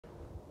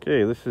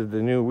Okay, this is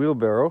the new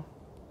wheelbarrow.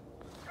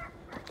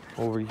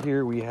 Over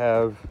here we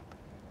have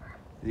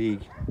the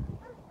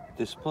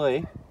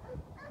display.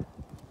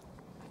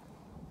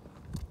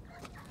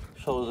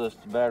 Shows us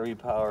the battery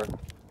power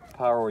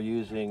we're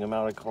using,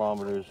 amount of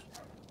kilometers,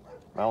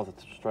 amount of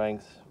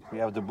strength. We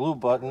have the blue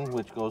button,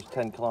 which goes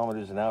 10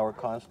 kilometers an hour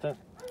constant.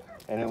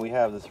 And then we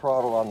have the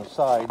throttle on the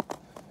side,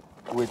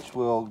 which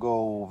will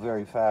go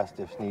very fast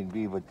if need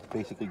be, but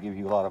basically give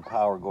you a lot of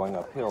power going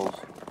up hills.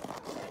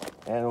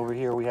 And over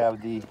here we have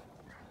the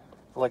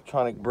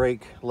electronic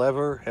brake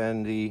lever,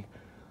 and the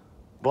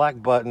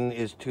black button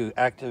is to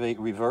activate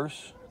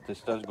reverse.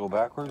 This does go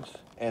backwards.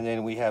 And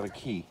then we have a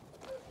key.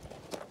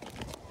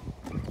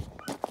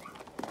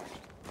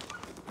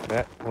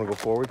 Matt, want to go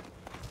forward?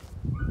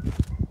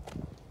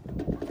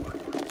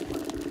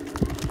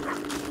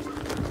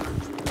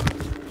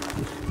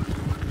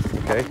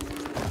 Okay.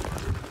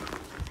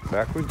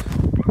 Backwards.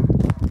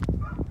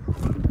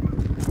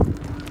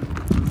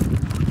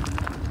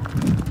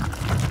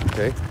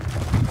 Okay.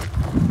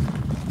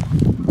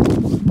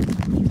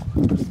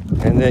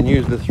 And then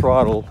use the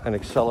throttle and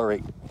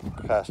accelerate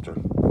faster.